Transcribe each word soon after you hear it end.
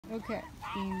Okay,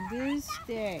 in this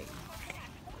day,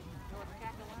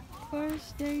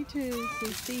 first day to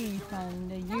secede from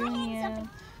the Union,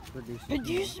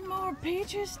 produce more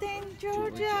peaches than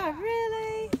Georgia,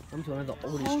 really? Home to one of the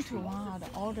oldest Home to trees. one of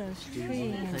the oldest trees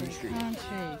in the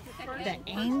country. The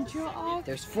angel of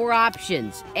There's 4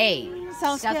 options. A,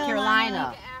 South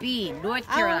Carolina. B, North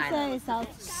I Carolina. would say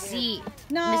South. C,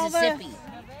 No, Mississippi.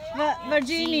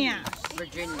 Virginia. D,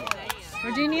 Virginia.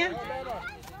 Virginia?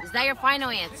 Is that your final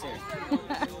answer?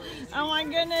 Oh my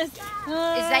goodness. Is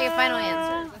that your final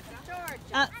answer?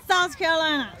 South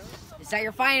Carolina. Is that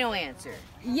your final answer?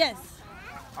 Yes.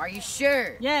 Are you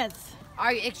sure? Yes.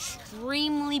 Are you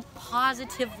extremely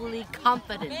positively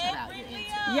confident about your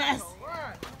answer? Yes.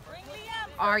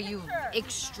 Are you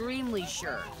extremely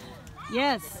sure?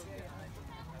 Yes.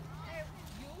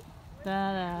 Your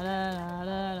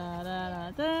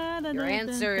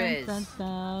answer is...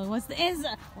 What's the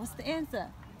answer? What's the answer?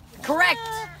 Correct!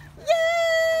 Yay!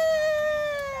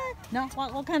 No,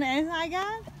 what kind of answer I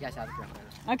got? Yeah, South Carolina.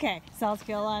 Okay, South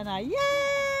Carolina. Yay!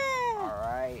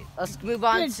 Alright, let's move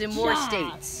on to more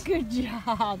states. Good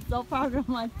job. So proud of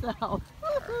myself.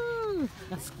 Woohoo!